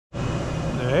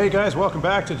Hey guys, welcome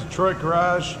back to Detroit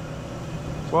Garage.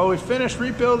 Well, we finished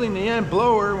rebuilding the end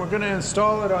blower. We're going to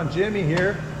install it on Jimmy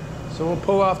here. So we'll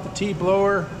pull off the T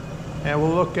blower and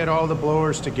we'll look at all the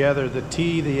blowers together, the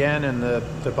T, the N, and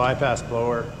the bypass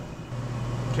blower.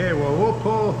 Okay, well, we'll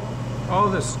pull all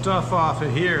this stuff off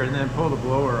of here and then pull the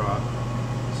blower off.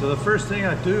 So the first thing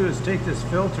I do is take this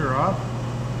filter off.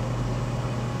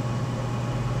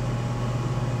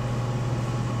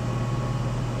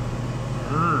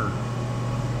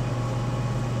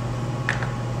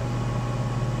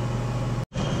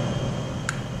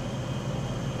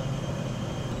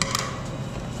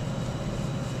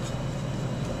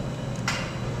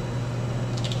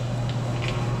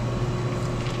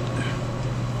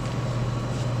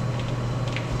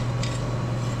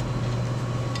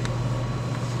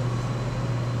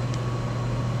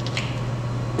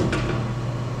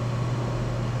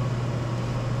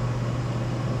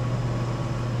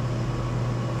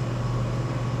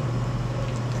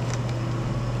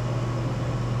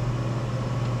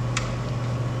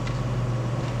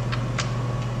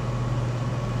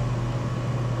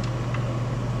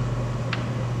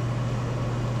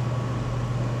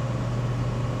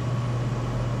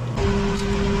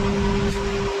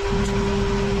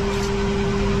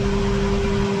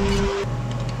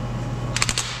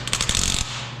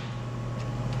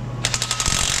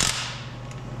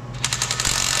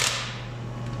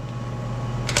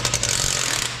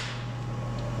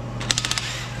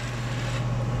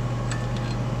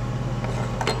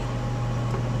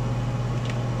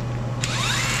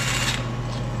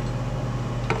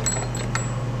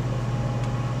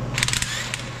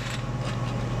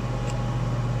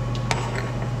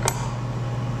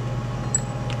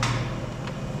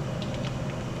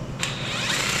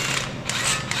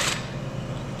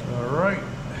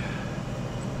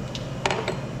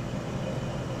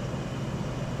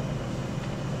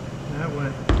 That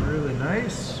went really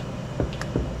nice.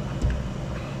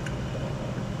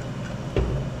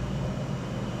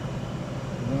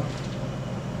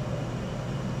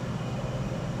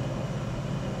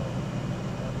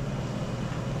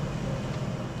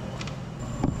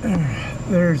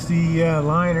 There's the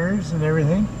liners and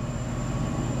everything.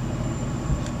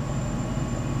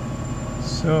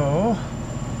 So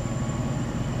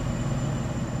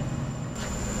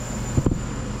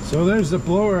there's the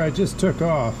blower I just took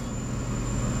off.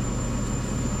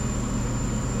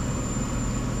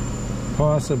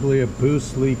 Possibly a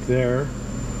boost leak there.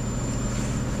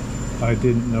 I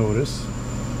didn't notice.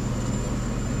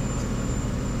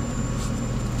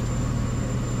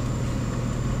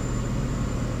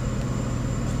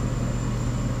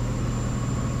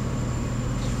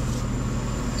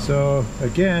 So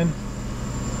again,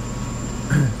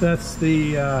 that's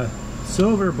the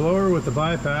silver blower with the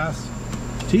bypass,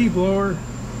 T blower,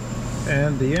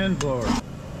 and the N blower.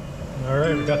 All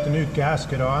right, we got the new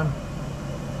gasket on,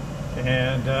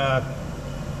 and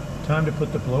time to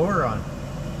put the blower on.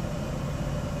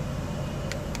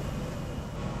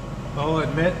 I'll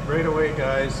admit right away,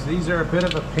 guys, these are a bit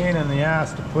of a pain in the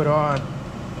ass to put on.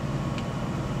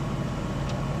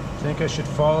 I think I should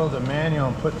follow the manual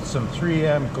and put some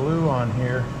 3M glue on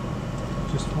here.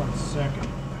 Just 1 second.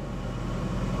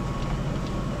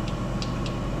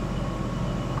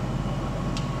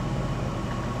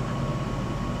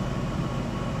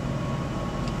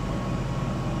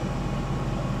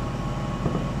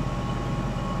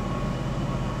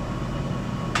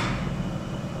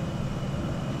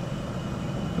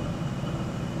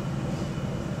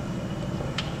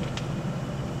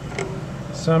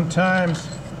 Sometimes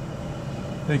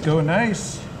they go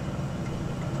nice.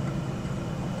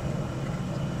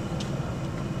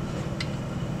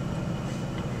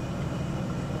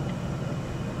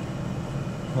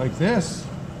 Like this.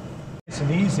 It's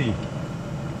an easy.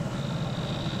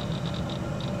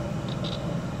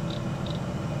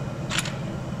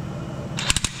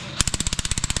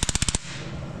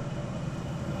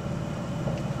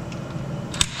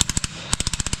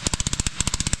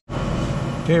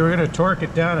 Okay, we're going to torque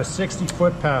it down to 60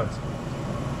 foot-pounds.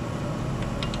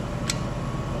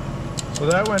 So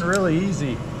that went really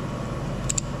easy.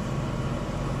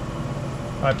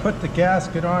 I put the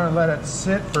gasket on and let it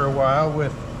sit for a while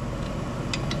with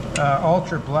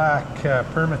ultra black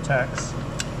Permatex.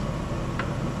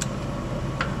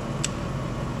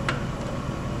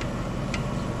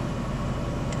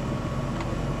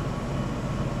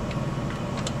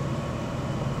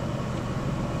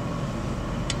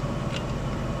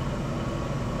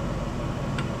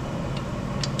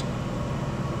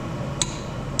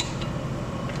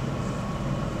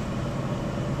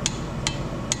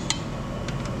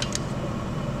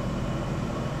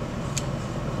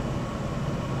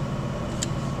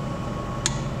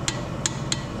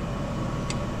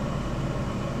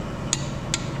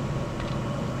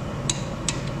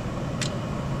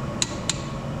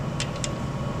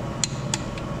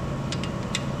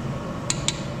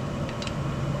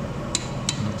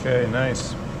 Okay,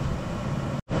 nice.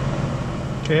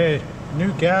 Okay,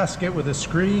 new gasket with a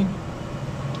screen.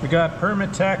 We got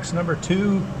Permatex number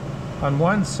 2 on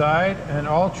one side and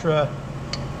Ultra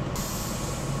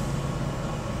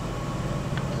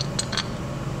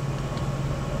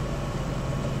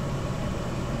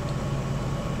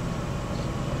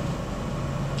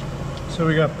So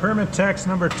we got Permatex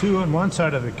number 2 on one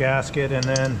side of the gasket and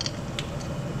then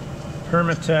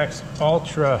Permatex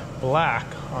Ultra Black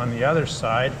on the other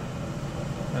side.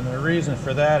 And the reason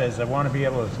for that is I want to be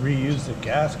able to reuse the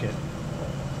gasket.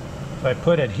 If I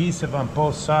put adhesive on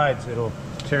both sides, it'll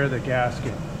tear the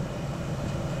gasket.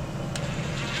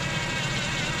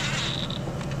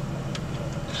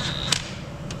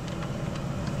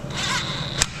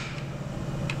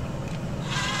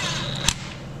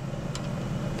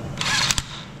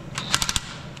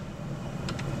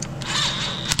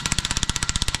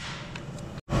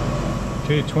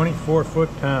 Okay, 24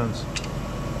 foot-pounds.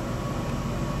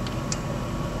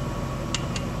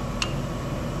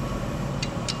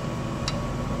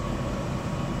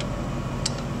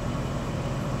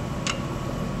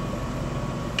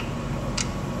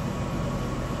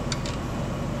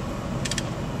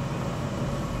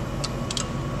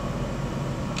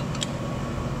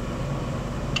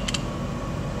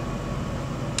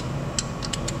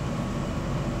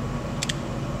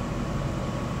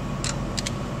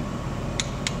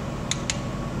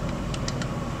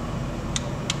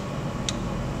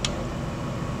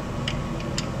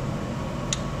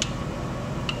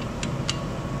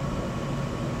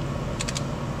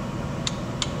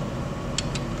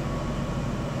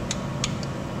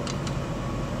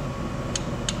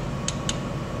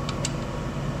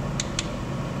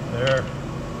 There.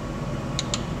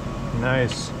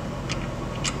 Nice.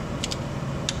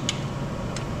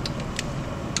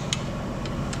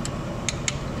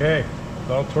 Okay,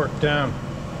 it's all torqued down.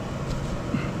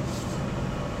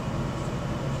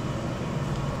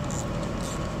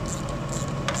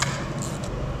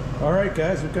 All right,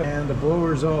 guys, we've got and the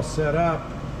blower's all set up.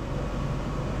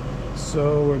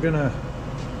 So we're gonna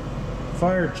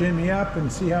fire Jimmy up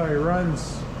and see how he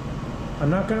runs. I'm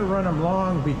not gonna run him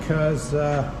long because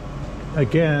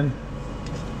again,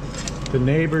 the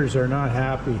neighbors are not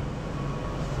happy.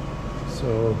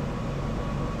 So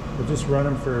we'll just run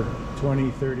him for 20,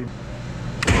 30.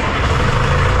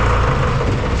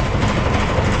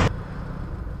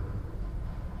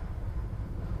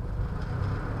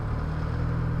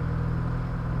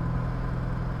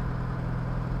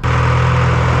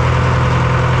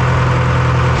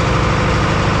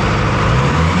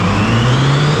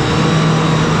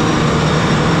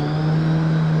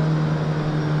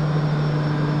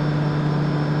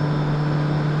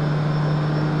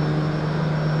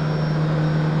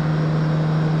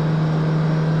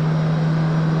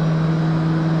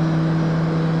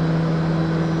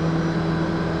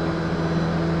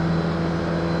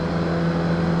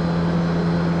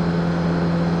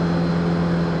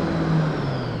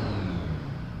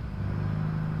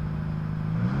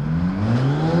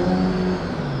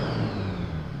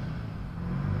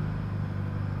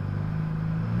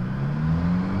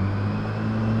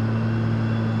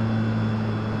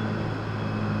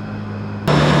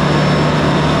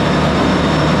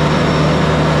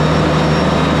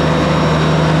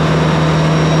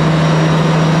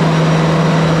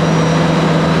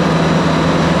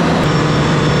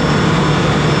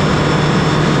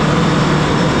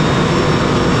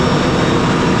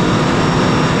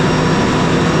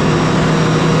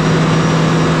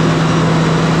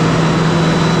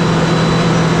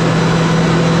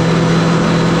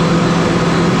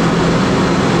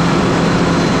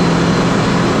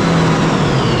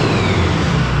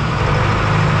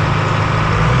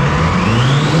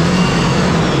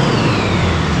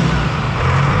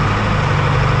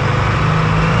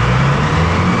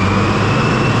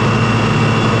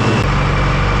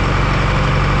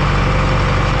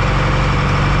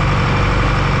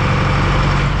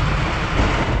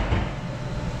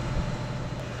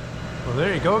 Well,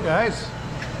 there you go, guys.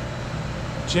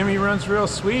 Jimmy runs real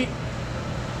sweet.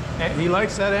 And he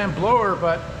likes that end blower,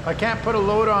 but I can't put a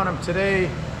load on him today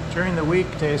during the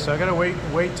weekday, so I gotta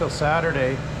wait till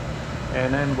Saturday,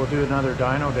 and then we'll do another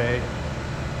dyno day.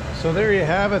 So there you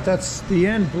have it. That's the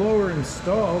end blower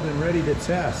installed and ready to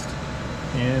test.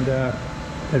 And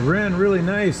it ran really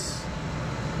nice.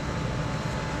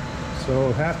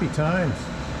 So happy times.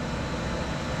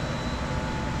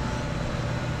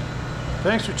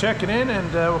 Thanks for checking in,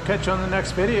 and we'll catch you on the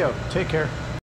next video. Take care.